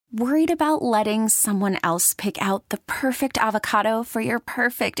Worried about letting someone else pick out the perfect avocado for your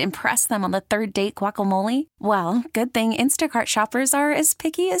perfect impress them on the third date guacamole? Well, good thing Instacart shoppers are as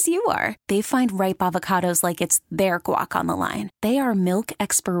picky as you are. They find ripe avocados like it's their guac on the line. They are milk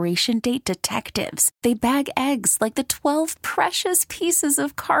expiration date detectives. They bag eggs like the 12 precious pieces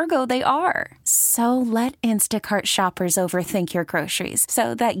of cargo they are. So let Instacart shoppers overthink your groceries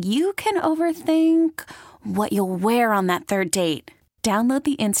so that you can overthink what you'll wear on that third date. Download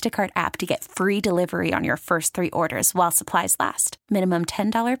the Instacart app to get free delivery on your first 3 orders while supplies last. Minimum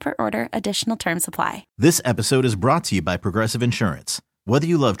 $10 per order. Additional terms apply. This episode is brought to you by Progressive Insurance. Whether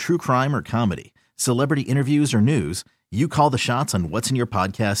you love true crime or comedy, celebrity interviews or news, you call the shots on what's in your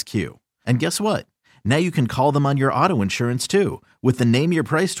podcast queue. And guess what? Now you can call them on your auto insurance too with the Name Your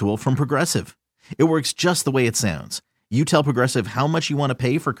Price tool from Progressive. It works just the way it sounds. You tell Progressive how much you want to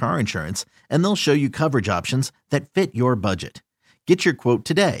pay for car insurance, and they'll show you coverage options that fit your budget. Get your quote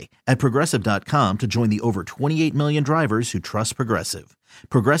today at Progressive.com to join the over 28 million drivers who trust Progressive.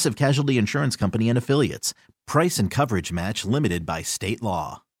 Progressive Casualty Insurance Company and Affiliates. Price and coverage match limited by state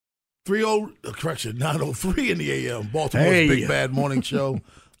law. 9:03 in the a.m. Baltimore's Big Bad Morning Show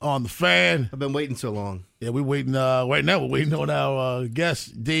on the Fan. I've been waiting so long. Yeah, we're waiting. Right now, we're waiting on our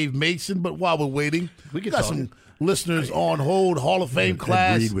guest, Dave Mason. But while we're waiting, we got some listeners on hold. Hall of Fame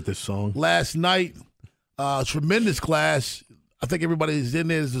class. Agreed with this song. Last night, tremendous class. I think everybody who's in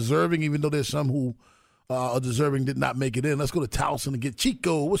there is deserving, even though there's some who are deserving did not make it in. Let's go to Towson and get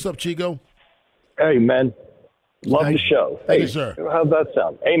Chico. What's up, Chico? Hey, man. Love the show. Thank you, sir. How's that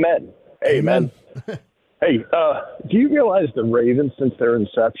sound? Amen. Amen. Hey, do you realize the Ravens, since their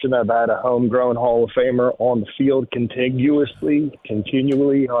inception, have had a homegrown Hall of Famer on the field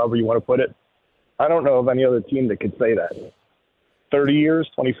continually, however you want to put it? I don't know of any other team that could say that. 30 years,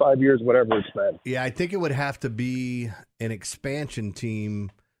 25 years, whatever it's been. Yeah, I think it would have to be an expansion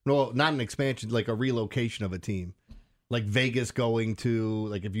team. No, not an expansion, like a relocation of a team. Like Vegas going to,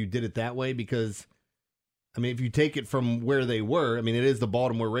 like if you did it that way, because, I mean, if you take it from where they were, I mean, it is the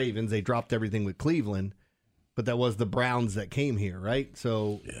Baltimore Ravens. They dropped everything with Cleveland, but that was the Browns that came here, right?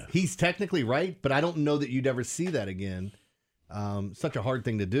 So He's technically right, but I don't know that you'd ever see that again. Such a hard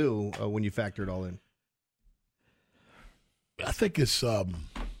thing to do when you factor it all in. I think it's,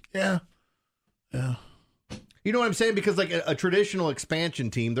 yeah. You know what I'm saying? Because like a traditional expansion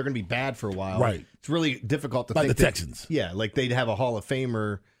team, they're going to be bad for a while. Right. It's really difficult to like think. The Texans. Yeah, like they'd have a Hall of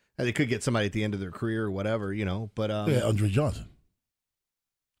Famer. They could get somebody at the end of their career or whatever, you know. But Andre Johnson.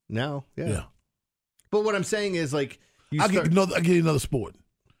 No, yeah. But what I'm saying is like, I'll give you another sport.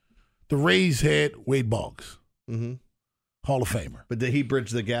 The Rays had Wade Boggs, Hall of Famer. But did he bridge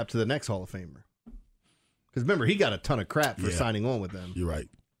the gap to the next Hall of Famer? Because remember, he got a ton of crap for signing on with them. You're right.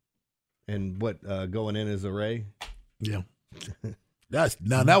 And what, going in as a Ray? Yeah.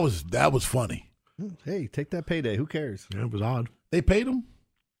 That was funny. Hey, take that payday. Who cares? Yeah, it was odd. They paid him?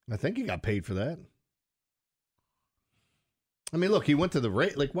 I think he got paid for that. I mean, look, he went to the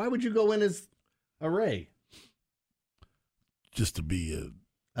Ray. Like, why would you go in as a Ray? Just to be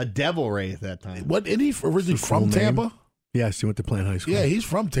a Devil Ray at that time. What? Isn't he originally from Tampa? Yes, he went to Plant High School. Yeah, he's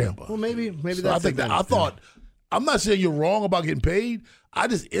from Tampa. Well, maybe so that's. I think that. I thought. I'm not saying you're wrong about getting paid. I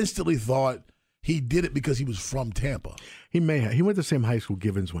just instantly thought he did it because he was from Tampa. He may have. He went to the same high school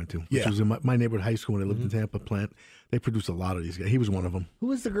Givens went to, which was in my neighborhood high school when I lived in Tampa. Plant. They produced a lot of these guys. He was one of them. Who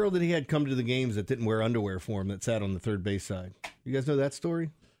was the girl that he had come to the games that didn't wear underwear for him that sat on the third base side? You guys know that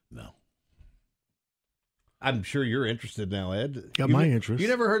story? No. I'm sure you're interested now, Ed. Got my interest. You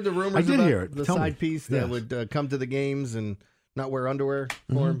never heard the rumors I did about hear it. the Tell side me. piece that would come to the games and not wear underwear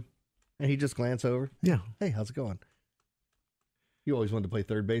for him? And he just glance over. Yeah. Hey, how's it going? You always wanted to play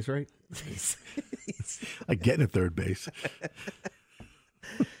third base, right? Like getting at third base.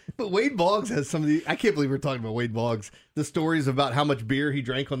 But Wade Boggs has some of the. I can't believe we're talking about Wade Boggs. The stories about how much beer he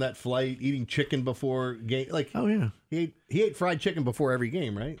drank on that flight, eating chicken before game. Like, oh yeah, he ate fried chicken before every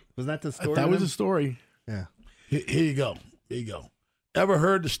game, right? Was that the story? That was the story. Yeah. Here you go. Ever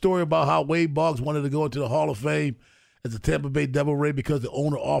heard the story about how Wade Boggs wanted to go into the Hall of Fame as a Tampa Bay Devil Ray because the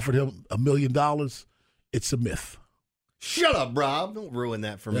owner offered him $1 million? It's a myth. Shut up, Rob. Don't ruin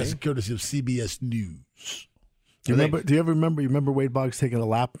that for me. That's courtesy of CBS News. Do you ever remember? You remember Wade Boggs taking a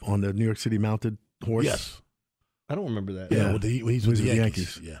lap on the New York City mounted horse? Yes. I don't remember that. Yeah, he's with the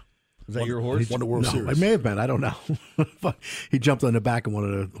Yankees. Yeah. Was that your horse? Won the World Series. It may have been. I don't know. He jumped on the back of one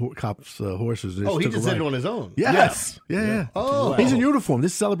of the cops' horses. And he just did it on his own? Yes. Yeah. Oh. He's in uniform.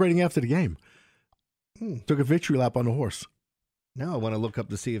 This is celebrating after the game. Took a victory lap on the horse. Now I want to look up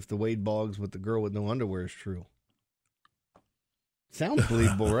to see if the Wade Boggs with the girl with no underwear is true. Sounds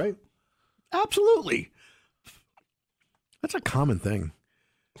believable, right? Absolutely. That's a common thing.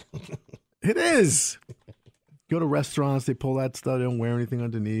 It is. Go to restaurants, they pull that stuff, they don't wear anything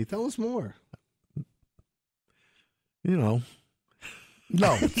underneath. Tell us more. You know.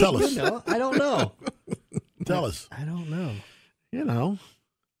 No, tell us. I don't know. Tell us. I don't know. You know.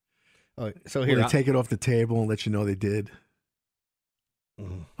 Oh, so here, they take it off the table and let you know they did.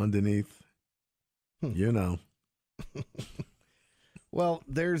 Underneath. You know. Well,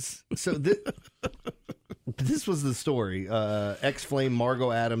 this was the story. Ex-Flame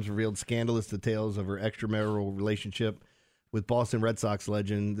Margot Adams revealed scandalous details of her extramarital relationship with Boston Red Sox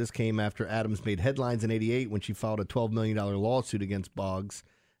legend. This came after Adams made headlines in '88 when she filed a $12 million lawsuit against Boggs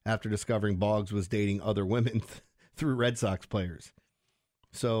after discovering Boggs was dating other women through Red Sox players.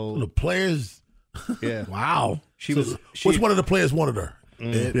 So the players, yeah, wow. Which one of the players wanted her?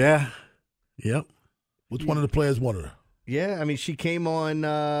 Yeah, yep. Which one of the players wanted her? Yeah, I mean, she came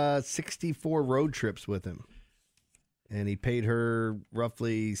on 64 road trips with him, and he paid her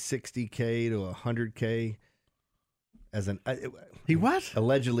roughly $60K to $100K as an he what?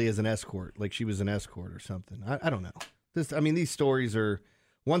 Allegedly as an escort, like she was an escort or something. I don't know. These stories are.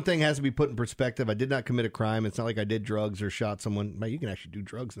 One thing has to be put in perspective. I did not commit a crime. It's not like I did drugs or shot someone. Man, you can actually do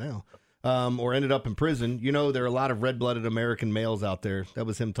drugs now. Or ended up in prison. You know, there are a lot of red-blooded American males out there. That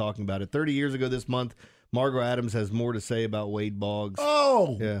was him talking about it. 30 years ago this month, Margot Adams has more to say about Wade Boggs.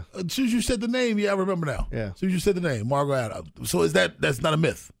 Oh, yeah. As soon as you said the name, I remember now. Yeah. As soon as you said the name, Margot Adams. So that's not a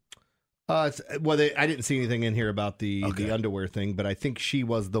myth? I didn't see anything in here about the underwear thing, but I think she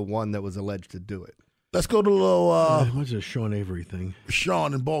was the one that was alleged to do it. Let's go to a little what's the Sean Avery thing?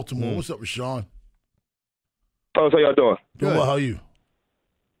 Sean in Baltimore. What's up with Sean? How y'all doing? Good. Well, how are you?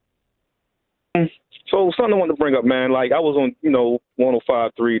 So something I wanted to bring up, man. Like I was on,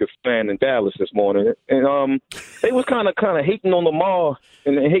 105.3 The Fan in Dallas this morning, and they was kind of hating on Lamar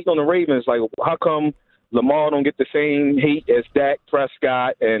and hating on the Ravens. Like, how come Lamar don't get the same hate as Dak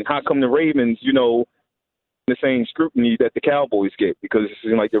Prescott, and how come the Ravens, the same scrutiny that the Cowboys get? Because it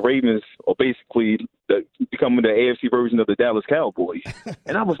seems like the Ravens are basically becoming the AFC version of the Dallas Cowboys.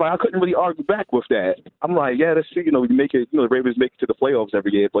 And I was like, I couldn't really argue back with that. I'm like, yeah, that's true. You make it. The Ravens make it to the playoffs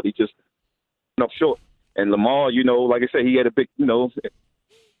every year, but he just up short. And Lamar, like I said, he had a big,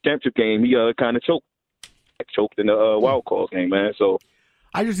 championship game. He kind of choked in the wild card game, man. So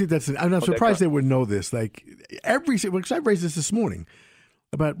I just think I'm not surprised they would know this. Like because I raised this morning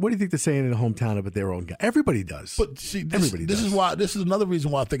about what do you think they're saying in the hometown about their own guy? Everybody does. But see, this is another reason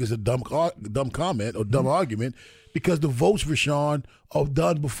why I think it's a dumb comment or dumb argument, because the votes for Sean are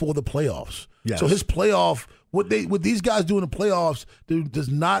done before the playoffs. Yes. So his playoff, what these guys do in the playoffs does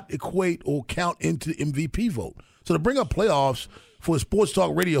not equate or count into the MVP vote. So to bring up playoffs for a sports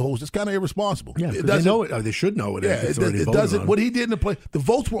talk radio host, it's kind of irresponsible. Yeah, they know it. Or they should know it. Yeah, it doesn't. What he did in the play, the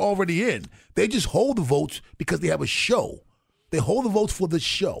votes were already in. They just hold the votes because they have a show. They hold the votes for the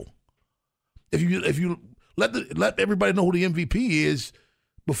show. If you let everybody know who the MVP is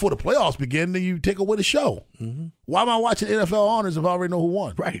before the playoffs begin, then you take away the show. Mm-hmm. Why am I watching NFL honors if I already know who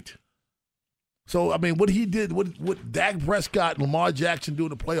won? Right. So I mean, what he did, what Dak Prescott and Lamar Jackson do in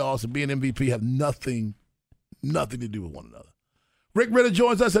the playoffs and being MVP have nothing to do with one another. Rick Ritter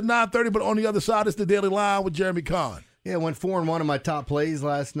joins us at 9:30, but on the other side, it's the Daily Line with Jeremy Kahn. Yeah, went 4-1 of my top plays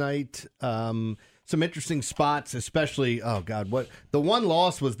last night. Some interesting spots, especially, the one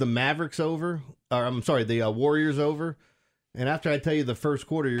loss was the Mavericks over, or I'm sorry, the Warriors over. And after I tell you the first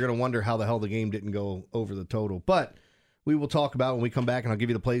quarter, you're going to wonder how the hell the game didn't go over the total. But we will talk about when we come back, and I'll give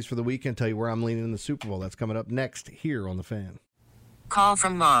you the plays for the weekend, tell you where I'm leaning in the Super Bowl. That's coming up next here on The Fan. Call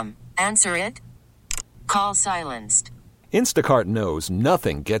from mom. Answer it. Call silenced. Instacart knows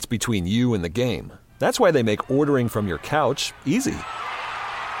nothing gets between you and the game. That's why they make ordering from your couch easy.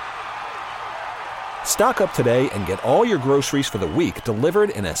 Stock up today and get all your groceries for the week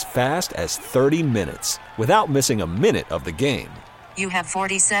delivered in as fast as 30 minutes without missing a minute of the game. You have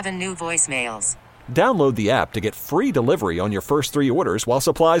 47 new voicemails. Download the app to get free delivery on your first 3 orders while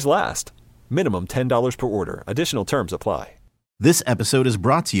supplies last. Minimum $10 per order. Additional terms apply. This episode is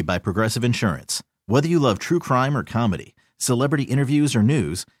brought to you by Progressive Insurance. Whether you love true crime or comedy, celebrity interviews or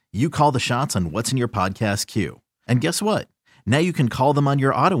news, you call the shots on what's in your podcast queue. And guess what? Now you can call them on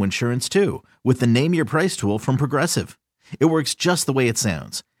your auto insurance too with the Name Your Price tool from Progressive. It works just the way it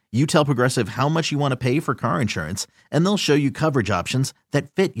sounds. You tell Progressive how much you want to pay for car insurance, and they'll show you coverage options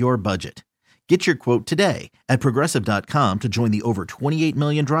that fit your budget. Get your quote today at Progressive.com to join the over 28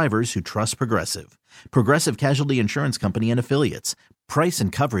 million drivers who trust Progressive. Progressive Casualty Insurance Company and Affiliates. Price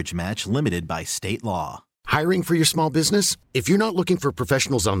and coverage match limited by state law. Hiring for your small business? If you're not looking for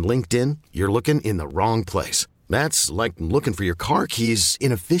professionals on LinkedIn, you're looking in the wrong place. That's like looking for your car keys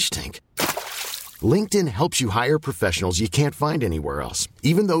in a fish tank. LinkedIn helps you hire professionals you can't find anywhere else,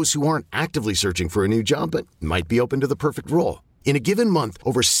 even those who aren't actively searching for a new job but might be open to the perfect role. In a given month,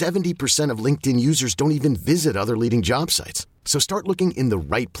 over 70% of LinkedIn users don't even visit other leading job sites. So start looking in the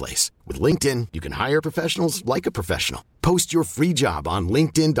right place. With LinkedIn, you can hire professionals like a professional. Post your free job on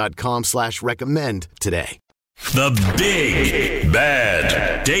linkedin.com/recommend today. The Big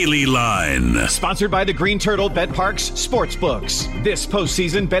Bad Daily Line. Sponsored by the Green Turtle Bet Parks Sportsbooks. This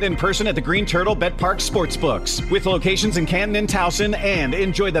postseason, bet in person at the Green Turtle Bet Parks Sportsbooks. With locations in Canton and Towson, and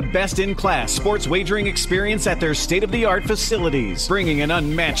enjoy the best-in-class sports wagering experience at their state-of-the-art facilities. Bringing an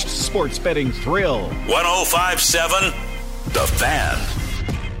unmatched sports betting thrill. 105.7 The Fan.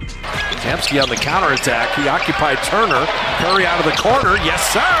 Dembski on the counterattack. He occupied Turner. Curry out of the corner. Yes,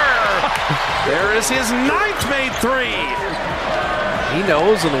 sir! There is his 9th made three. He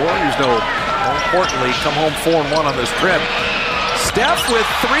knows, and the Warriors know, more importantly, come home 4-1 on this trip. Steph with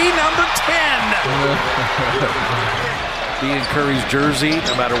three, number 10. Be in Curry's jersey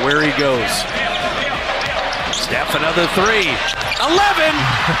no matter where he goes. Steph, another three. 11!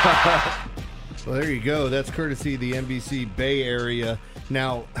 Well, there you go. That's courtesy of the NBC Bay Area.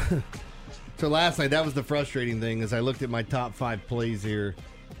 Now, so last night, that was the frustrating thing as I looked at my top 5 plays here.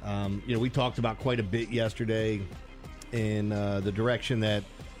 We talked about quite a bit yesterday in the direction that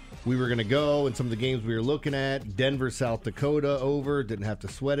we were going to go and some of the games we were looking at. Denver, South Dakota over. Didn't have to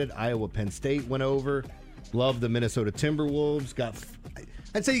sweat it. Iowa, Penn State went over. Love the Minnesota Timberwolves.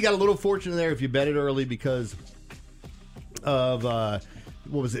 I'd say you got a little fortunate there if you bet it early because of,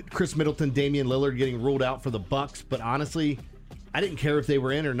 Chris Middleton, Damian Lillard getting ruled out for the Bucks. But honestly, I didn't care if they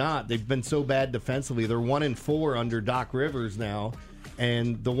were in or not. They've been so bad defensively. They're 1-4 under Doc Rivers now.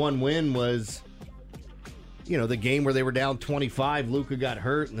 And the one win was, the game where they were down 25. Luka got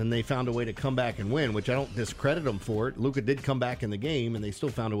hurt, and then they found a way to come back and win, which I don't discredit them for it. Luka did come back in the game, and they still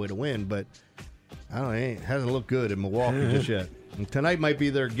found a way to win. But, I don't know, it hasn't looked good in Milwaukee just yet. And tonight might be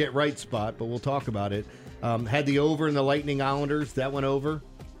their get-right spot, but we'll talk about it. Had the over in the Lightning Islanders. That went over.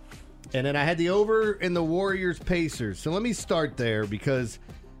 And then I had the over in the Warriors-Pacers. So let me start there because,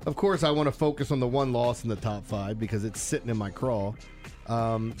 of course, I want to focus on the one loss in the top 5 because it's sitting in my craw.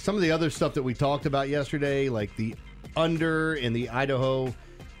 Some of the other stuff that we talked about yesterday, like the under in the Idaho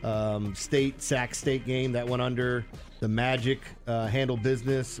Sac State game, that went under. The Magic handled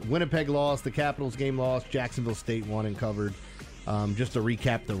business. Winnipeg lost. The Capitals game lost. Jacksonville State won and covered. Just to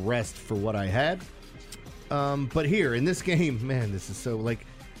recap the rest for what I had. But here, in this game, man, this is so,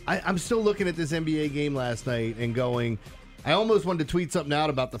 I'm still looking at this NBA game last night and going, I almost wanted to tweet something out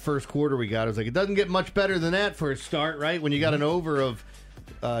about the first quarter we got. I was like, it doesn't get much better than that for a start, right? When you got an over of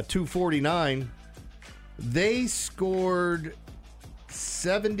 249. They scored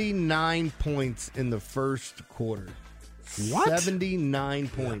 79 points in the first quarter. What? 79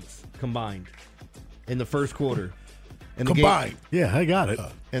 points combined in the first quarter. And combined? Yeah, I got it.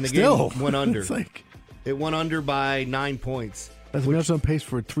 And the Still. game went under. It went under by 9 points. We're on pace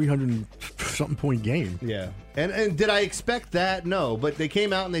for a 300-something point game. Yeah. And did I expect that? No. But they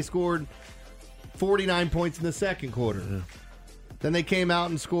came out and they scored 49 points in the second quarter. Yeah. Then they came out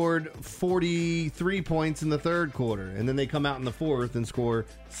and scored 43 points in the third quarter. And then they come out in the fourth and score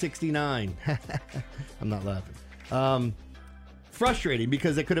 69. I'm not laughing. Frustrating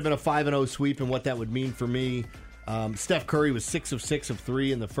because it could have been a 5-0 sweep and what that would mean for me. Steph Curry was 6 of 6 of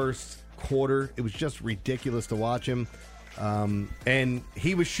 3 in the first quarter. It was just ridiculous to watch him. And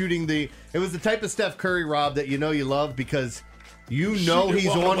he was shooting it was the type of Steph Curry, Rob, that you love because he's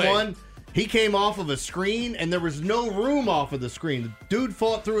on one. He came off of a screen, and there was no room off of the screen. The dude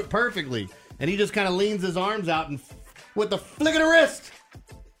fought through it perfectly, and he just kind of leans his arms out and with the flick of the wrist,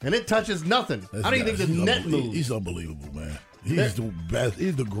 and it touches nothing. I don't even think the net moves. He's unbelievable, man. He's the best.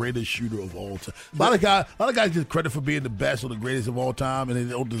 He's the greatest shooter of all time. A lot of guys get credit for being the best or the greatest of all time, and they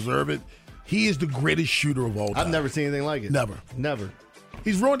don't deserve it. He is the greatest shooter of all time. I've never seen anything like it. Never.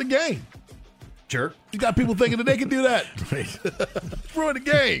 He's ruined the game. Jerk. You got people thinking that they can do that. Ruined the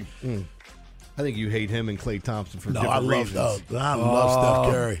game. I think you hate him and Klay Thompson for different reasons. I love Steph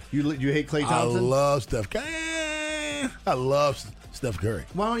Curry. You hate Klay Thompson? I love Steph Curry. I love Steph Curry.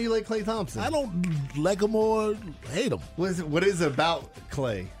 Why don't you like Klay Thompson? I don't like him or hate him. What is it about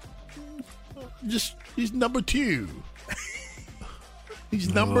Klay? Just he's number 2.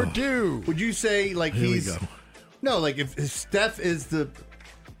 He's number 2. Would you say he's no, if Steph is the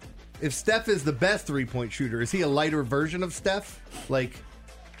best 3-point shooter, is he a lighter version of Steph?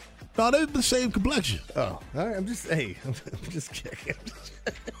 No, they're the same complexion. Oh, all right. I'm just checking.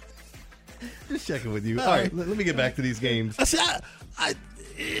 Just checking with you. All right, let me get back to these games. I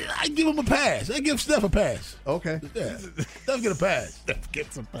give him a pass. I give Steph a pass. Okay. Yeah. Steph get a pass. Steph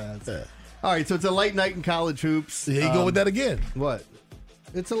gets a pass. All right, so it's a light night in college hoops. Here you go with that again. What?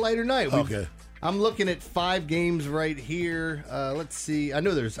 It's a lighter night. Okay. I'm looking at 5 games right here. Let's see. I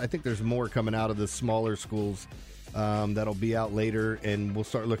think there's more coming out of the smaller schools that'll be out later, and we'll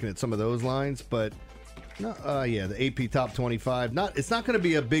start looking at some of those lines. But no, the AP Top 25. It's not going to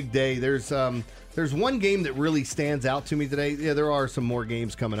be a big day. There's one game that really stands out to me today. Yeah, there are some more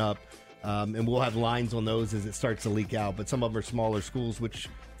games coming up, and we'll have lines on those as it starts to leak out. But some of them are smaller schools, which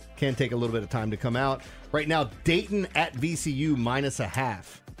can take a little bit of time to come out. Right now, Dayton at VCU -0.5.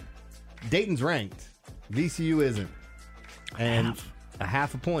 Dayton's ranked. VCU isn't. And a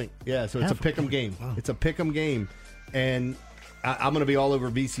half a point. Yeah, so it's a pick'em game. Wow. It's a pick'em game. And I'm going to be all over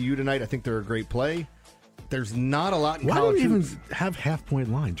VCU tonight. I think they're a great play. There's not a lot in college. Why do you even have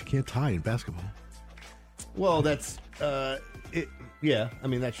half-point lines? You can't tie in basketball. Well, that's it. Yeah, I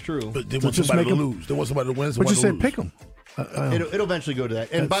mean, that's true. But they want somebody to lose. They want somebody to win. But you said pick them. It'll eventually go to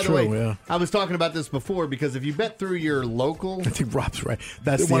that. And by the way, I was talking about this before because if you bet through your local, I think Rob's right.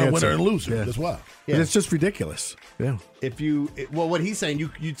 That's they want a winner and loser. Yeah. That's why. Yeah. It's just ridiculous. Yeah. What he's saying,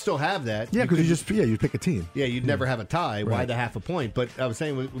 you'd still have that. Yeah, because you pick a team. Yeah, you'd never have a tie. Right. Why the half a point? But I was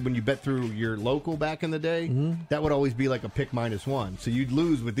saying when you bet through your local back in the day, that would always be like a pick -1. So you'd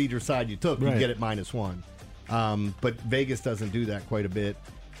lose with either side you took. You'd get it -1. But Vegas doesn't do that quite a bit.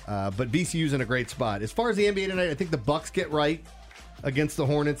 But VCU's in a great spot. As far as the NBA tonight, I think the Bucks get right against the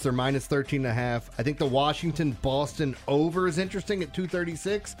Hornets. They're -13.5. I think the Washington-Boston over is interesting at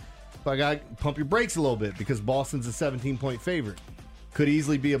 236. But I got to pump your brakes a little bit because Boston's a 17-point favorite. Could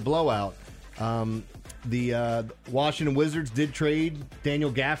easily be a blowout. The Washington Wizards did trade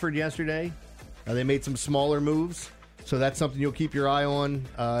Daniel Gafford yesterday. They made some smaller moves. So that's something you'll keep your eye on.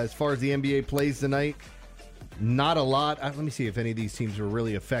 As far as the NBA plays tonight, not a lot. Let me see if any of these teams were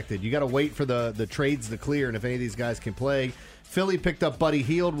really affected. You got to wait for the trades to clear and if any of these guys can play. Philly picked up Buddy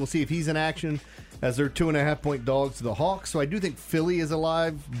Hield. We'll see if he's in action as they're 2.5-point dogs to the Hawks. So I do think Philly is a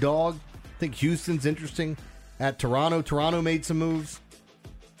live dog. I think Houston's interesting at Toronto. Toronto made some moves.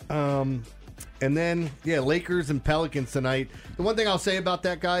 And then, Lakers and Pelicans tonight. The one thing I'll say about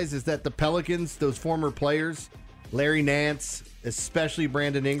that, guys, is that the Pelicans, those former players, Larry Nance, especially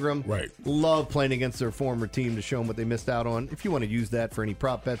Brandon Ingram, love playing against their former team to show them what they missed out on. If you want to use that for any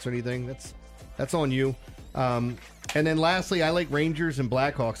prop bets or anything, that's on you. And then lastly, I like Rangers and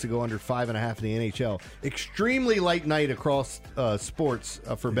Blackhawks to go under 5.5 in the NHL. Extremely light night across sports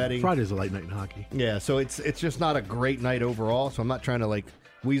for betting. Friday's a light night in hockey. Yeah, so it's just not a great night overall, so I'm not trying to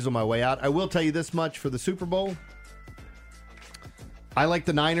weasel my way out. I will tell you this much for the Super Bowl. I like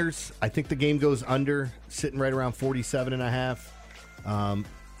the Niners. I think the game goes under, sitting right around 47.5.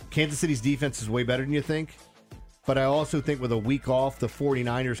 Kansas City's defense is way better than you think. But I also think with a week off, the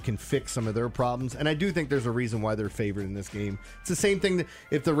 49ers can fix some of their problems. And I do think there's a reason why they're favored in this game. It's the same thing that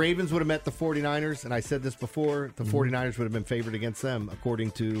if the Ravens would have met the 49ers, and I said this before, the 49ers would have been favored against them,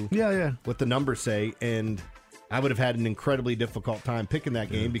 according to what the numbers say. And I would have had an incredibly difficult time picking that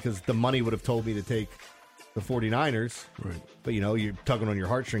game because the money would have told me to take the 49ers. Right. But, you're tugging on your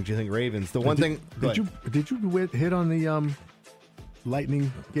heartstrings. You think Ravens. The one thing... Did you hit on the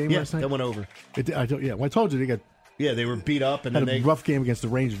Lightning game last night? That went over. I told you they got... Yeah, they were beat up. And had then a rough game against the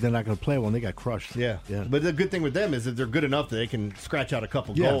Rangers. They're not going to play well, and they got crushed. Yeah. But the good thing with them is that they're good enough that they can scratch out a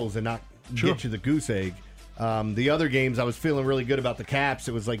couple goals and not get you the goose egg. The other games, I was feeling really good about the Caps.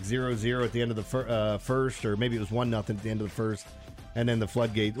 It was like 0-0 at the end of the first, or maybe it was 1-0 at the end of the first. And then the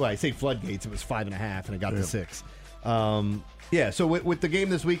floodgates. Well, I say floodgates. It was 5.5, and it got to 6. So with the game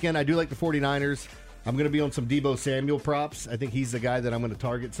this weekend, I do like the 49ers. I'm going to be on some Deebo Samuel props. I think he's the guy that I'm going to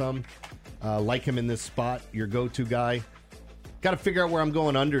target some. Like him in this spot, your go-to guy. Got to figure out where I'm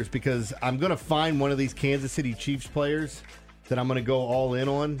going unders because I'm going to find one of these Kansas City Chiefs players that I'm going to go all in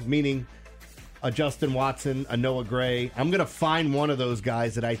on, meaning a Justin Watson, a Noah Gray. I'm going to find one of those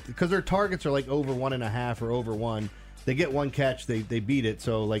guys because their targets are like over 1.5 or over 1. They get one catch, they beat it.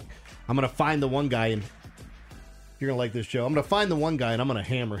 So, I'm going to find the one guy, and you're going to like this, Joe. I'm going to find the one guy, and I'm going to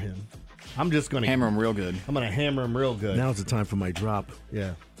hammer him. I'm just going to hammer him real good. I'm going to hammer him real good. Now's the time for my drop.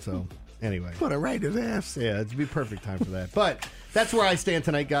 Yeah, so anyway. Put it right in his ass. Yeah, it'd be perfect time for that. But that's where I stand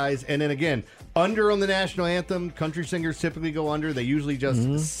tonight, guys. And then again, under on the national anthem. Country singers typically go under. They usually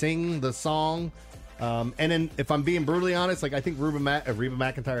just sing the song. And then if I'm being brutally honest, I think Reba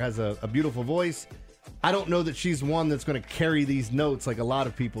McEntire has a beautiful voice. I don't know that she's one that's going to carry these notes like a lot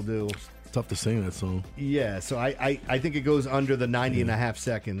of people do. It's tough to sing that song. Yeah, so I think it goes under the 90.5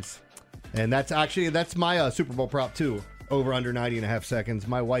 seconds. And that's my Super Bowl prop, too. Over under 90.5 seconds.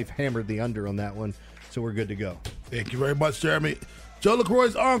 My wife hammered the under on that one, so we're good to go. Thank you very much, Jeremy. Joe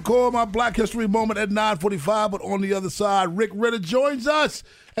LaCroix's Encore, my Black History Moment at 9:45. But on the other side, Rick Ritter joins us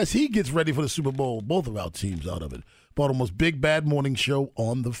as he gets ready for the Super Bowl. Both of our teams out of it. Baltimore's Big Bad Morning Show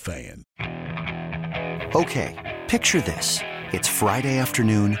on The Fan. Okay, picture this. It's Friday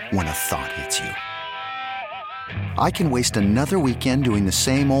afternoon when a thought hits you. I can waste another weekend doing the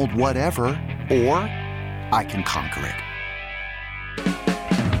same old whatever, or I can conquer it.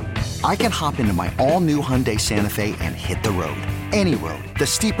 I can hop into my all-new Hyundai Santa Fe and hit the road. Any road. The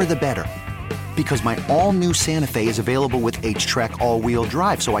steeper, the better. Because my all-new Santa Fe is available with H-Track all-wheel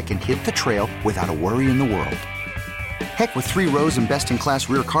drive, so I can hit the trail without a worry in the world. Heck, with 3 rows and best-in-class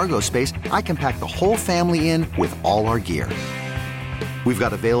rear cargo space, I can pack the whole family in with all our gear. We've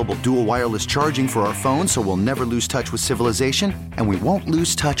got available dual wireless charging for our phones, so we'll never lose touch with civilization, and we won't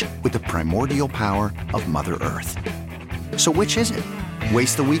lose touch with the primordial power of Mother Earth. So which is it?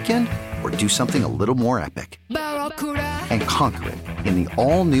 Waste the weekend or do something a little more epic? And conquer it in the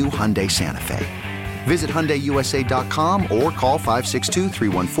all-new Hyundai Santa Fe. Visit HyundaiUSA.com or call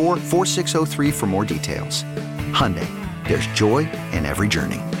 562-314-4603 for more details. Hyundai, there's joy in every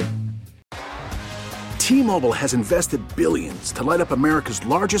journey. T-Mobile has invested billions to light up America's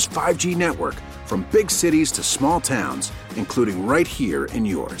largest 5G network, from big cities to small towns, including right here in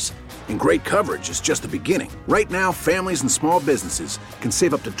yours. And great coverage is just the beginning. Right now, families and small businesses can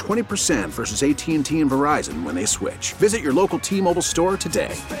save up to 20% versus AT&T and Verizon when they switch. Visit your local T-Mobile store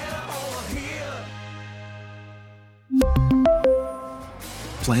today.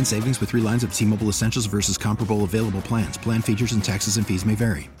 Plan savings with 3 lines of T-Mobile Essentials versus comparable available plans. Plan features and taxes and fees may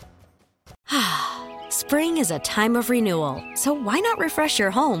vary. Spring is a time of renewal, so why not refresh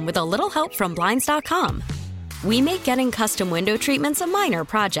your home with a little help from Blinds.com? We make getting custom window treatments a minor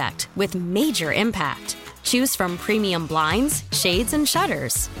project with major impact. Choose from premium blinds, shades, and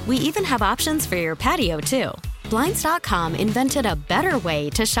shutters. We even have options for your patio, too. Blinds.com invented a better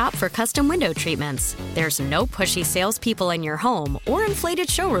way to shop for custom window treatments. There's no pushy salespeople in your home or inflated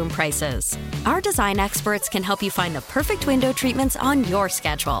showroom prices. Our design experts can help you find the perfect window treatments on your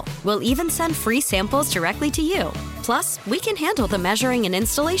schedule. We'll even send free samples directly to you. Plus, we can handle the measuring and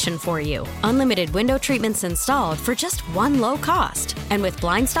installation for you. Unlimited window treatments installed for just one low cost. And with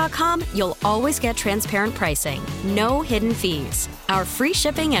Blinds.com, you'll always get transparent pricing. No hidden fees. Our free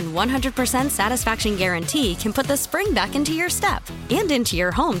shipping and 100% satisfaction guarantee can put the spring back into your step and into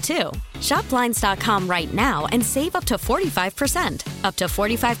your home, too. Shop Blinds.com right now and save up to 45%. Up to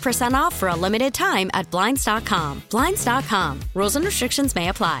 45% off for a limited time at Blinds.com. Blinds.com. Rules and restrictions may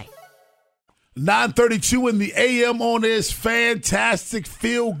apply. 9:32 in the AM on this fantastic,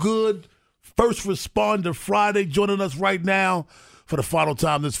 feel-good First Responder Friday. Joining us right now for the final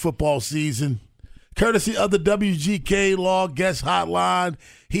time this football season, courtesy of the WGK Law Guest Hotline,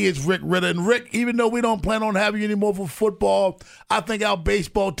 he is Rick Ritter. And Rick, even though we don't plan on having you anymore for football, I think our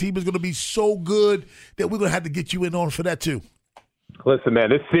baseball team is going to be so good that we're going to have to get you in on for that too. Listen, man,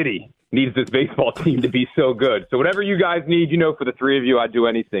 this city needs this baseball team to be so good. So whatever you guys need, for the 3 of you, I'd do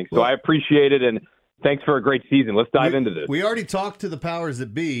anything. So I appreciate it, and thanks for a great season. Let's dive into this. We already talked to the powers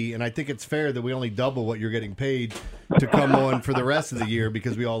that be, and I think it's fair that we only double what you're getting paid to come on for the rest of the year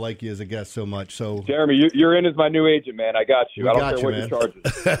because we all like you as a guest so much. So, Jeremy, you're in as my new agent, man. I got you. I don't care what man. your charges.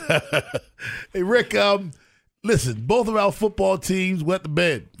 Hey, Rick, listen, both of our football teams wet the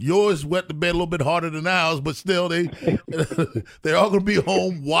bed. Yours wet the bed a little bit harder than ours, but still, they're all going to be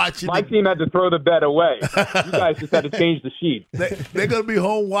home watching. My team had to throw the bed away. You guys just had to change the sheet. They're going to be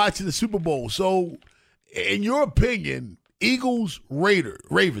home watching the Super Bowl. So, in your opinion, Eagles,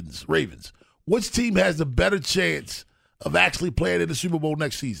 Ravens, which team has the better chance of actually playing in the Super Bowl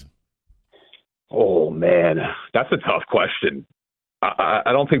next season? Oh, man, that's a tough question. I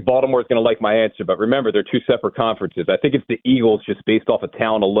don't think Baltimore is going to like my answer, but remember, they're 2 separate conferences. I think it's the Eagles just based off of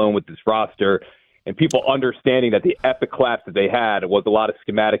talent alone with this roster and people understanding that the epic collapse that they had was a lot of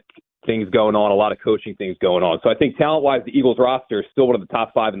schematic things going on, a lot of coaching things going on. So I think talent-wise, the Eagles roster is still one of the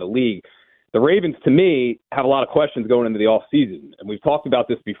top 5 in the league. The Ravens, to me, have a lot of questions going into the offseason, and we've talked about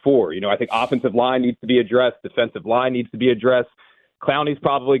this before. I think offensive line needs to be addressed, defensive line needs to be addressed. Clowney's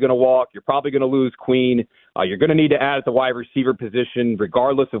probably going to walk. You're probably going to lose Queen. You're going to need to add at the wide receiver position,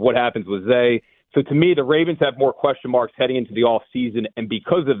 regardless of what happens with Zay. So to me, the Ravens have more question marks heading into the offseason, and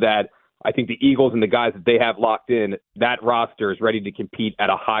because of that, I think the Eagles and the guys that they have locked in, that roster is ready to compete at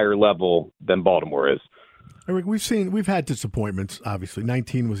a higher level than Baltimore is. Eric, we've had disappointments, obviously.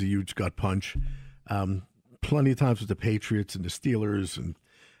 19 was a huge gut punch. Plenty of times with the Patriots and the Steelers and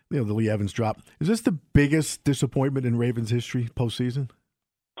the Lee Evans drop. Is this the biggest disappointment in Ravens history postseason?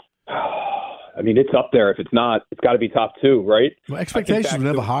 I mean, it's up there. If it's not, it's got to be top 2, right? Well, expectations were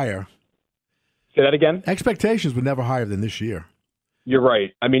never higher. Say that again? Expectations were never higher than this year. You're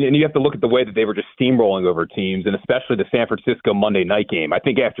right. I mean, and you have to look at the way that they were just steamrolling over teams, and especially the San Francisco Monday night game. I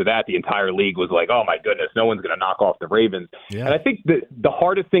think after that, the entire league was like, oh, my goodness, no one's going to knock off the Ravens. Yeah. And I think the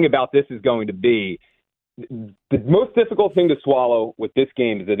hardest thing about this is going to be the most difficult thing to swallow with this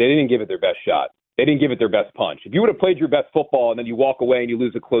game is that they didn't give it their best shot. They didn't give it their best punch. If you would have played your best football and then you walk away and you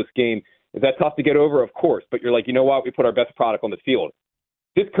lose a close game, is that tough to get over? Of course. But you're like, you know what? We put our best product on the field.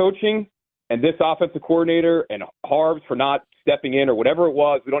 This coaching and this offensive coordinator and Harvs for not stepping in or whatever it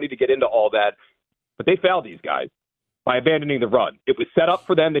was, we don't need to get into all that. But they failed these guys by abandoning the run. It was set up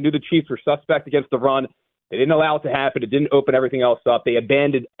for them. They knew the Chiefs were suspect against the run. They didn't allow it to happen. It didn't open everything else up. They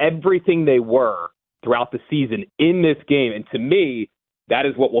abandoned everything they were throughout the season in this game. And to me, that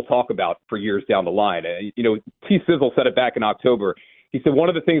is what we'll talk about for years down the line. T. Sizzle said it back in October. He said, one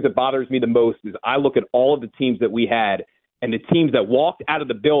of the things that bothers me the most is I look at all of the teams that we had and the teams that walked out of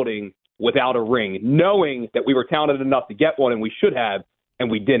the building without a ring, knowing that we were talented enough to get one and we should have, and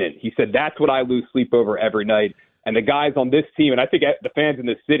we didn't. He said, that's what I lose sleep over every night. And the guys on this team, and I think the fans in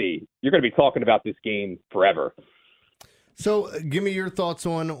this city, you're going to be talking about this game forever. So give me your thoughts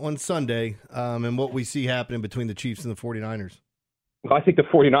on Sunday and what we see happening between the Chiefs and the 49ers. Well, I think the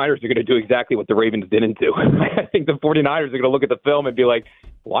 49ers are going to do exactly what the Ravens didn't do. I think the 49ers are going to look at the film and be like,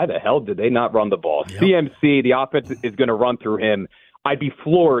 why the hell did they not run the ball? Yep. CMC, the offense is going to run through him. I'd be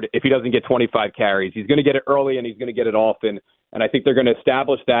floored if he doesn't get 25 carries. He's going to get it early and he's going to get it often. And I think they're going to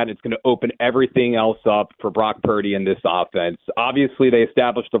establish that. And it's going to open everything else up for Brock Purdy in this offense. Obviously, they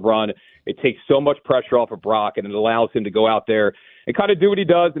established the run. It takes so much pressure off of Brock, and it allows him to go out there and kind of do what he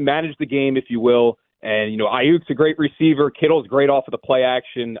does and manage the game, if you will. And, Ayuk's a great receiver. Kittle's great off of the play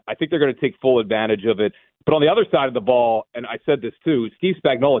action. I think they're going to take full advantage of it. But on the other side of the ball, and I said this too, Steve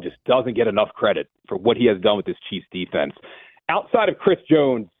Spagnuolo just doesn't get enough credit for what he has done with this Chiefs defense. Outside of Chris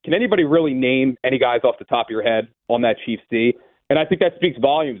Jones, can anybody really name any guys off the top of your head on that Chiefs D? And I think that speaks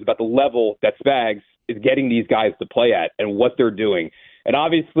volumes about the level that Spags is getting these guys to play at and what they're doing. And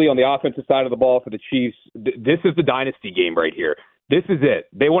obviously on the offensive side of the ball for the Chiefs, this is the dynasty game right here. This is it.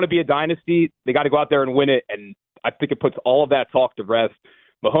 They want to be a dynasty. They got to go out there and win it. And I think it puts all of that talk to rest.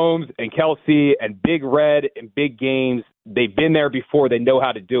 Mahomes and Kelsey and Big Red and big games, they've been there before. They know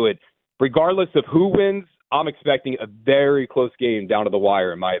how to do it. Regardless of who wins, I'm expecting a very close game down to the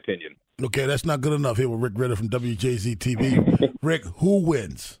wire, in my opinion. Okay, that's not good enough here with Rick Ritter from WJZ TV. Rick, who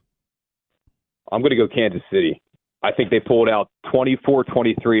wins? I'm going to go Kansas City. I think they pulled out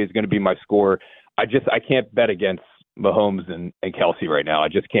 24-23 is going to be my score. I can't bet against Mahomes and Kelsey right now. I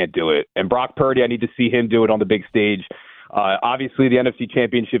just can't do it. And Brock Purdy, I need to see him do it on the big stage. Obviously, the NFC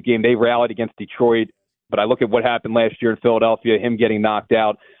Championship game, they rallied against Detroit. But I look at what happened last year in Philadelphia, him getting knocked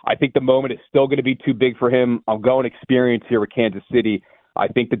out. I think the moment is still going to be too big for him. I'm going experience here with Kansas City. I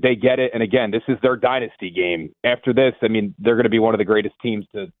think that they get it. And again, this is their dynasty game. After this, I mean, they're going to be one of the greatest teams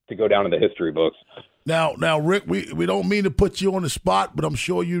to go down in the history books. Now, Rick, we don't mean to put you on the spot, but I'm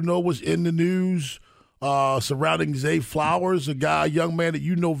sure you know what's in the news surrounding Zay Flowers, a young man that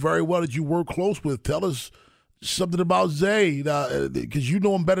you know very well, that you work close with. Tell us something about Zay, because you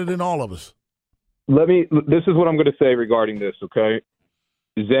know him better than all of us. This is what I'm going to say regarding this, okay?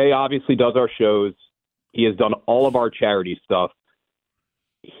 Zay obviously does our shows. He has done all of our charity stuff.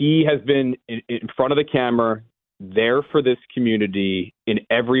 He has been in front of the camera, there for this community in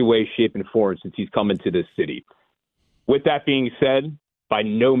every way, shape, and form since he's come into this city. With that being said, by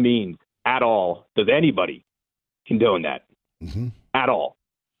no means at all does anybody condone that at all.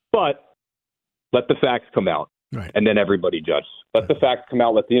 But let the facts come out, right, and then everybody judge. Let the facts come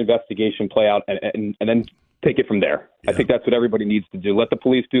out. Let the investigation play out, and then take it from there. Yeah. I think that's what everybody needs to do. Let the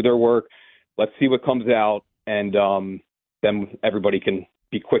police do their work. Let's see what comes out, and then everybody can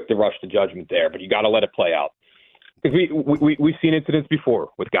be quick to rush to judgment there. But you got to let it play out. Because we've seen incidents before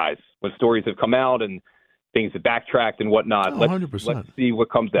with guys when stories have come out and things have backtracked and whatnot. Let's see what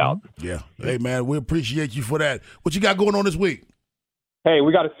comes out. Yeah. Hey, man, we appreciate you for that. What you got going on this week? Hey,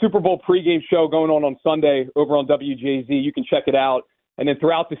 we got a Super Bowl pregame show going on Sunday over on WJZ. You can check it out. And then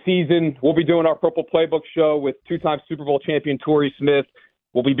throughout the season, we'll be doing our Purple Playbook show with two-time Super Bowl champion Torrey Smith.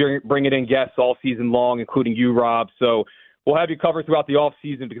 We'll be bringing in guests all season long, including you, Rob. So we'll have you covered throughout the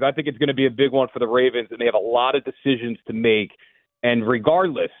offseason because I think it's going to be a big one for the Ravens, and they have a lot of decisions to make. And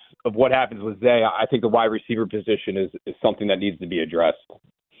regardless of what happens with Zay, I think the wide receiver position is something that needs to be addressed.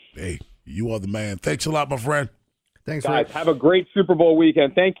 Hey, you are the man. Thanks a lot, my friend. Thanks, guys. Have a great Super Bowl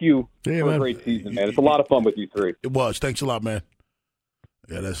weekend. Thank you for a great season, man. It's a lot of fun with you three. It was. Thanks a lot, man.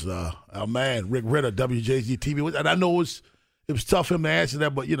 Yeah, that's our man, Rick Ritter, WJZ TV. And I know it was tough for him to answer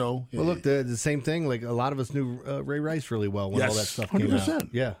that, but, you know. Well, look, the same thing. Like, a lot of us knew Ray Rice really well when all that stuff came 100%. Out.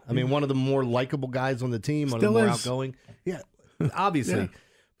 Yeah. I mean, one of the more likable guys on the team, one of the more outgoing. Yeah. obviously. Yeah.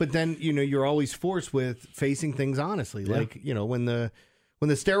 But then, you're always forced with facing things honestly. Yeah. Like, when the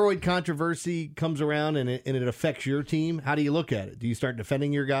steroid controversy comes around and it affects your team, how do you look at it? Do you start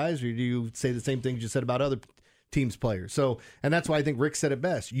defending your guys, or do you say the same things you said about other teams' players? So, and that's why I think Rick said it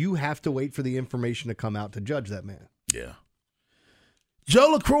best. You have to wait for the information to come out to judge that man. Yeah.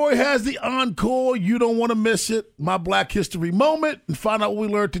 Joe LaCroix has the encore. You don't want to miss it. My Black History Moment, and find out what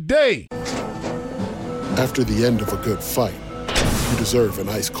we learned today. After the end of a good fight, you deserve an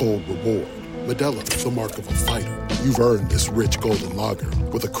ice-cold reward. Modelo is the mark of a fighter. You've earned this rich golden lager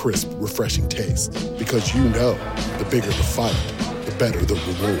with a crisp, refreshing taste. Because you know, the bigger the fight, the better the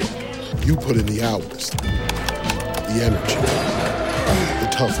reward. You put in the hours, the energy, the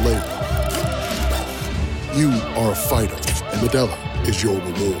tough labor. You are a fighter, and Modelo is your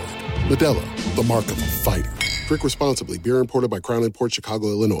reward. Modelo, the mark of a fighter. Drink responsibly. Beer imported by Crown Imports, Chicago,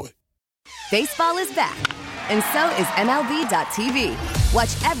 Illinois. Baseball is back, and so is MLB.tv.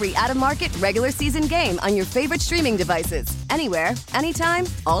 Watch every out-of-market regular season game on your favorite streaming devices, anywhere, anytime,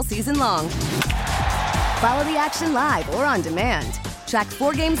 all season long. Follow the action live or on demand. Track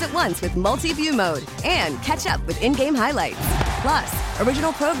 4 games at once with multi-view mode and catch up with in-game highlights. Plus,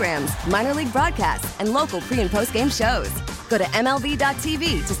 original programs, minor league broadcasts, and local pre- and post-game shows. Go to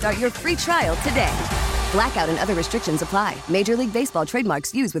MLB.tv to start your free trial today. Blackout and other restrictions apply. Major League Baseball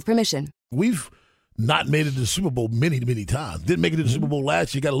trademarks used with permission. We've not made it to the Super Bowl many, many times. Didn't make it to the Super Bowl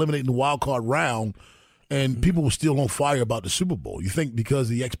last year. Got eliminated in the wild card round, and people were still on fire about the Super Bowl. You think because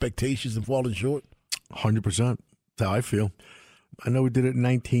the expectations have fallen short? 100%. That's how I feel. I know we did it in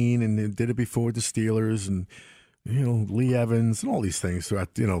 19, and they did it before with the Steelers, and Lee Evans, and all these things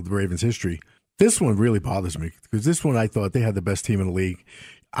throughout the Ravens' history. This one really bothers me because this one I thought they had the best team in the league.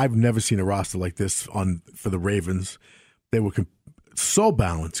 I've never seen a roster like this for the Ravens. They were so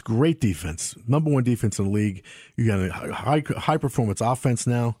balanced, great defense, number 1 defense in the league. You got a high performance offense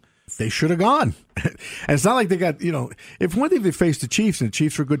now. They should have gone. And it's not like they got, if one day they faced the Chiefs and the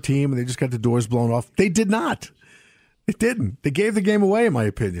Chiefs were a good team and they just got the doors blown off, they did not. It didn't. They gave the game away, in my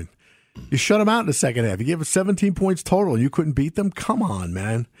opinion. You shut them out in the second half. You gave it 17 points total and you couldn't beat them? Come on,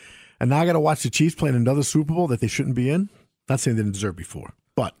 man. And now I got to watch the Chiefs play in another Super Bowl that they shouldn't be in? Not saying they didn't deserve before.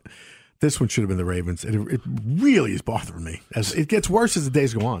 But this one should have been the Ravens. It really is bothering me. As it gets worse as the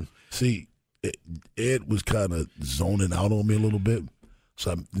days go on. See, Ed was kind of zoning out on me a little bit.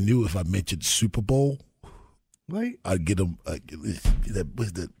 So I knew if I mentioned Super Bowl, right, I'd get him. That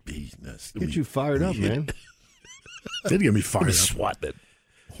was the business. Get you fired up, man. Did get me fired up. Swat that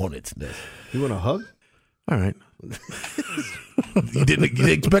hornet's nest. You want a hug? All right. You didn't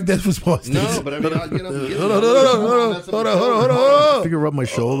expect that from sports. No, but I mean, I'll get up. Hold on. I think I rub my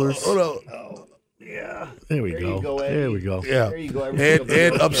shoulders. Hold on. Oh, yeah. There we go. There we go. Yeah. There you go.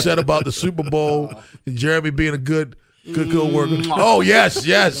 Ed upset about the Super Bowl. And Jeremy being a good worker. Oh,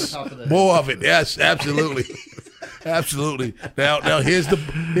 yes. More of it. Yes, absolutely. Absolutely. Now here's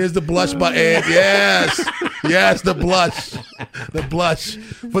the blush by Ed. Yes, the blush. The blush.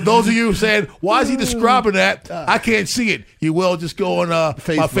 For those of you saying, why is he describing that? I can't see it. You will just go on my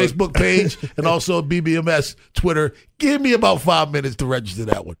Facebook page and also BBMS Twitter. Give me about 5 minutes to register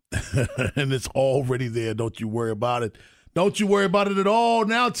that one. And it's already there. Don't you worry about it. Don't you worry about it at all.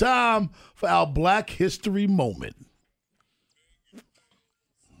 Now time for our Black History Moment.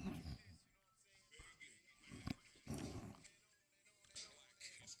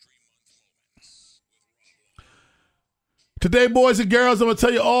 Today, boys and girls, I'm going to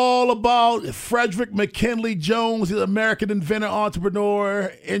tell you all about Frederick McKinley Jones. He's an American inventor,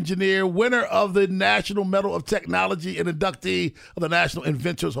 entrepreneur, engineer, winner of the National Medal of Technology, and inductee of the National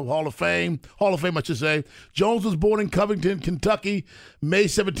Inventors Hall of Fame. Jones was born in Covington, Kentucky, May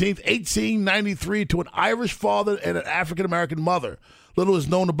 17th, 1893, to an Irish father and an African-American mother. Little is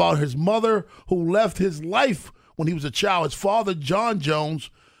known about his mother, who left his life when he was a child. His father, John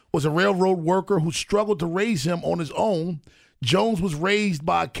Jones, was a railroad worker who struggled to raise him on his own. Jones was raised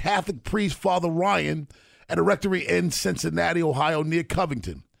by a Catholic priest, Father Ryan, at a rectory in Cincinnati, Ohio, near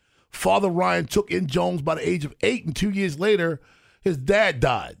Covington. Father Ryan took in Jones by the age of 8, and 2 years later, his dad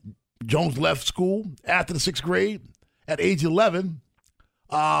died. Jones left school after the 6th grade. At age 11,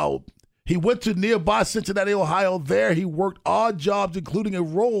 he went to nearby Cincinnati, Ohio. There, he worked odd jobs, including a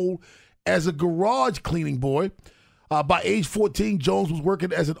role as a garage cleaning boy. By age 14, Jones was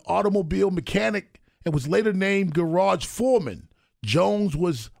working as an automobile mechanic and was later named garage foreman. Jones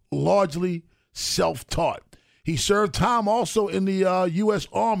was largely self-taught. He served time also in the U.S.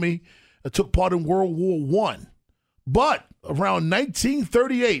 Army and took part in World War I. But around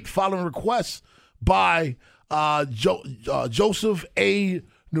 1938, following requests by Joseph A.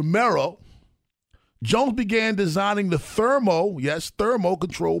 Numero, Jones began designing the Thermo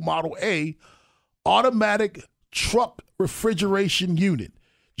Control Model A automatic truck refrigeration unit.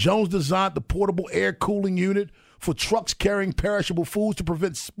 Jones designed the portable air cooling unit for trucks carrying perishable foods to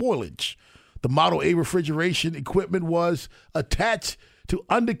prevent spoilage. The Model A refrigeration equipment was attached to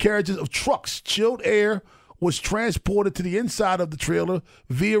undercarriages of trucks. Chilled air was transported to the inside of the trailer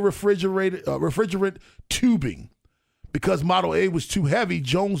via refrigerant tubing. Because Model A was too heavy,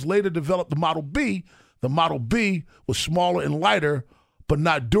 Jones later developed the Model B. The Model B was smaller and lighter, but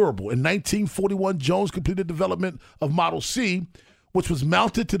not durable. In 1941, Jones completed development of Model C, which was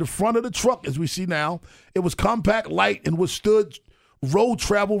mounted to the front of the truck, as we see now. It was compact, light, and withstood road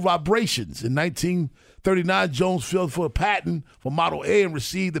travel vibrations. In 1939, Jones filed for a patent for Model A and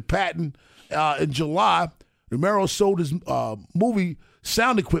received the patent in July. Romero sold his movie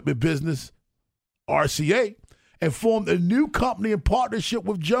sound equipment business, RCA, and formed a new company in partnership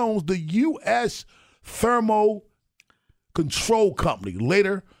with Jones, the U.S. Thermo Control Company,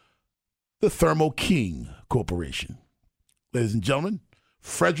 later the Thermo King Corporation. Ladies and gentlemen,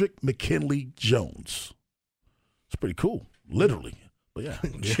 Frederick McKinley Jones. It's pretty cool, literally. But yeah,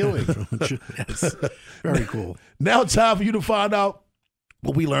 chilling. Yes, very cool. Now it's time for you to find out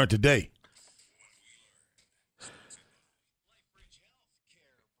what we learned today.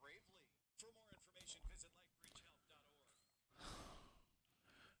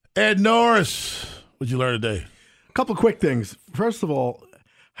 Ed Norris, what'd you learn today? A couple of quick things. First of all,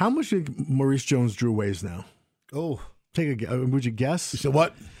 how much do you think Maurice Jones-Drew weighs now? Oh. Would you guess? You said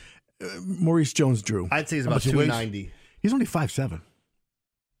what? Maurice Jones-Drew. I'd say he's about 290. He's only 5'7".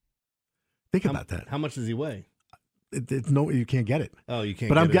 Think about that. How much does he weigh? No, you can't get it. Oh, you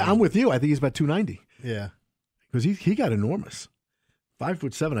can't but get it. I'm with you. I think he's about 290. Yeah. Because he got enormous.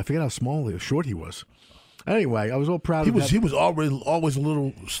 5'7". I forget how short he was. Anyway, I was all proud of him. He was always a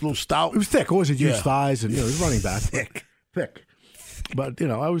little stout. He was thick. Always had huge Yeah. thighs, and he was running back. Thick. But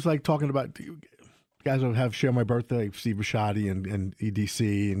I was like talking about guys who have share my birthday, Steve Bisciotti and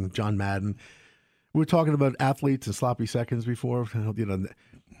EDC and John Madden. We were talking about athletes and sloppy seconds before.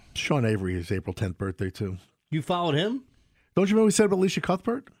 Sean Avery is April 10th birthday too. You followed him? Don't you remember we said about Alicia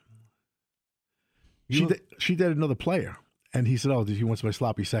Cuthbert? She did another player, and he said, "Oh, he wants my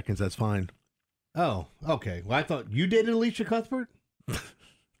sloppy seconds. That's fine." Oh, okay. Well, I thought you dated Alicia Cuthbert?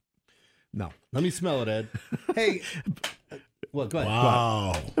 No. Let me smell it, Ed. Hey. Well, go ahead.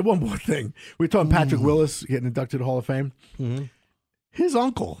 Wow. And one more thing. We were talking Patrick Willis getting inducted to the Hall of Fame. Mm-hmm. His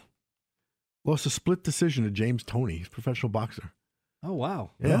uncle lost a split decision to James Toney. He's a professional boxer. Oh, wow.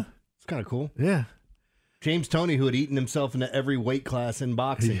 Yeah. It's kind of cool. Yeah. James Toney, who had eaten himself into every weight class in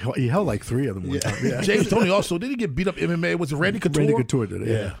boxing. He held like 3 of them one time. Yeah. James Toney also, did he get beat up MMA? Was it Randy Couture? Randy Couture did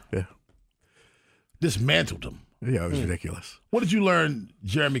it. Yeah. Dismantled him. Yeah, it was ridiculous. What did you learn,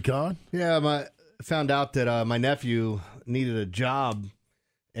 Jeremy Kahn? Yeah, I found out that my nephew needed a job,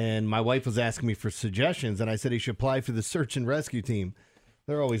 and my wife was asking me for suggestions, and I said he should apply for the search and rescue team.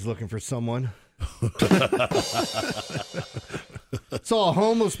 They're always looking for someone. Saw a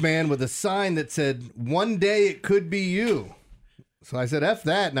homeless man with a sign that said, "One day it could be you." So I said, F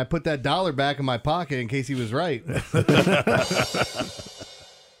that, and I put that $1 back in my pocket in case he was right.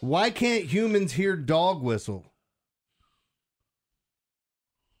 Why can't humans hear dog whistle?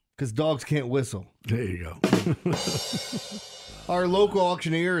 Because dogs can't whistle. There you go. Our local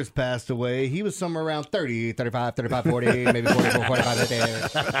auctioneer has passed away. He was somewhere around 30, 35, 35, 40, maybe 44, 45.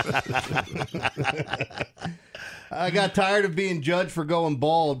 I got tired of being judged for going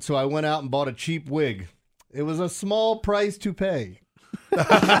bald, so I went out and bought a cheap wig. It was a small price to pay. That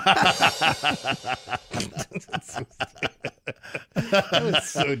was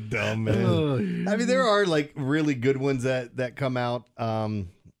so dumb, man. I mean, there are like really good ones that come out. And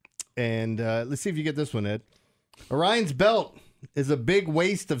let's see if you get this one, Ed. Orion's belt is a big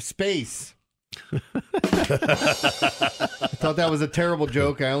waste of space. I thought that was a terrible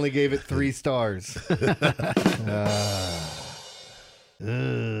joke. I only gave it 3 stars.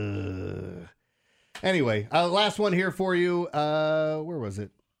 Anyway, last one here for you. Where was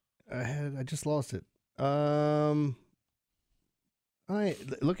it? I just lost it.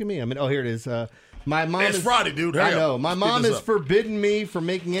 Look at me. Here it is. My mom. It's Friday, dude. Hurry I know. up. My Let's mom get this has up. forbidden me from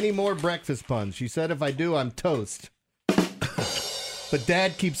making any more breakfast puns. She said if I do, I'm toast. But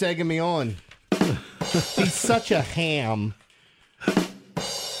Dad keeps egging me on. He's such a ham.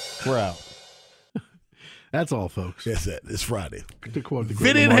 We're out. That's all, folks. That's it. It's Friday. To quote the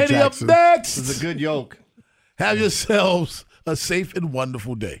great Vinny and Lamar Henny up Jackson. next. This is a good yoke. Have yourselves a safe and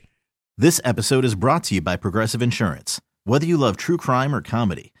wonderful day. This episode is brought to you by Progressive Insurance. Whether you love true crime or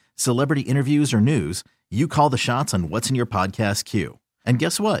comedy, celebrity interviews or news, you call the shots on what's in your podcast queue. And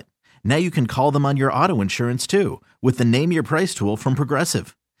guess what? Now you can call them on your auto insurance too with the Name Your Price tool from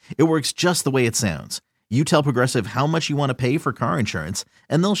Progressive. It works just the way it sounds. You tell Progressive how much you want to pay for car insurance,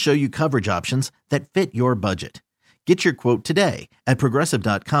 and they'll show you coverage options that fit your budget. Get your quote today at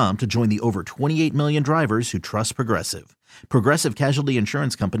Progressive.com to join the over 28 million drivers who trust Progressive. Progressive Casualty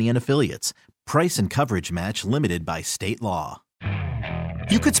Insurance Company and Affiliates. Price and coverage match limited by state law.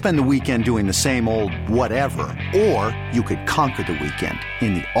 You could spend the weekend doing the same old whatever, or you could conquer the weekend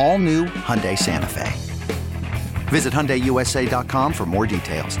in the all-new Hyundai Santa Fe. Visit HyundaiUSA.com for more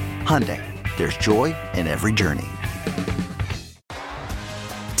details. Hyundai, there's joy in every journey.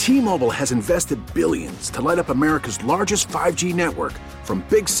 T-Mobile has invested billions to light up America's largest 5G network, from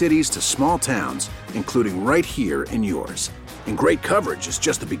big cities to small towns, including right here in yours. And great coverage is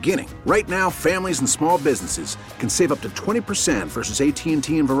just the beginning. Right now, families and small businesses can save up to 20% versus AT&T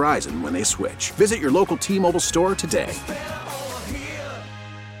and Verizon when they switch. Visit your local T-Mobile store today.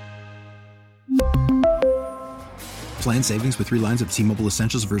 Plan savings with 3 lines of T-Mobile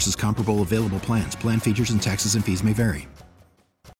Essentials versus comparable available plans. Plan features and taxes and fees may vary.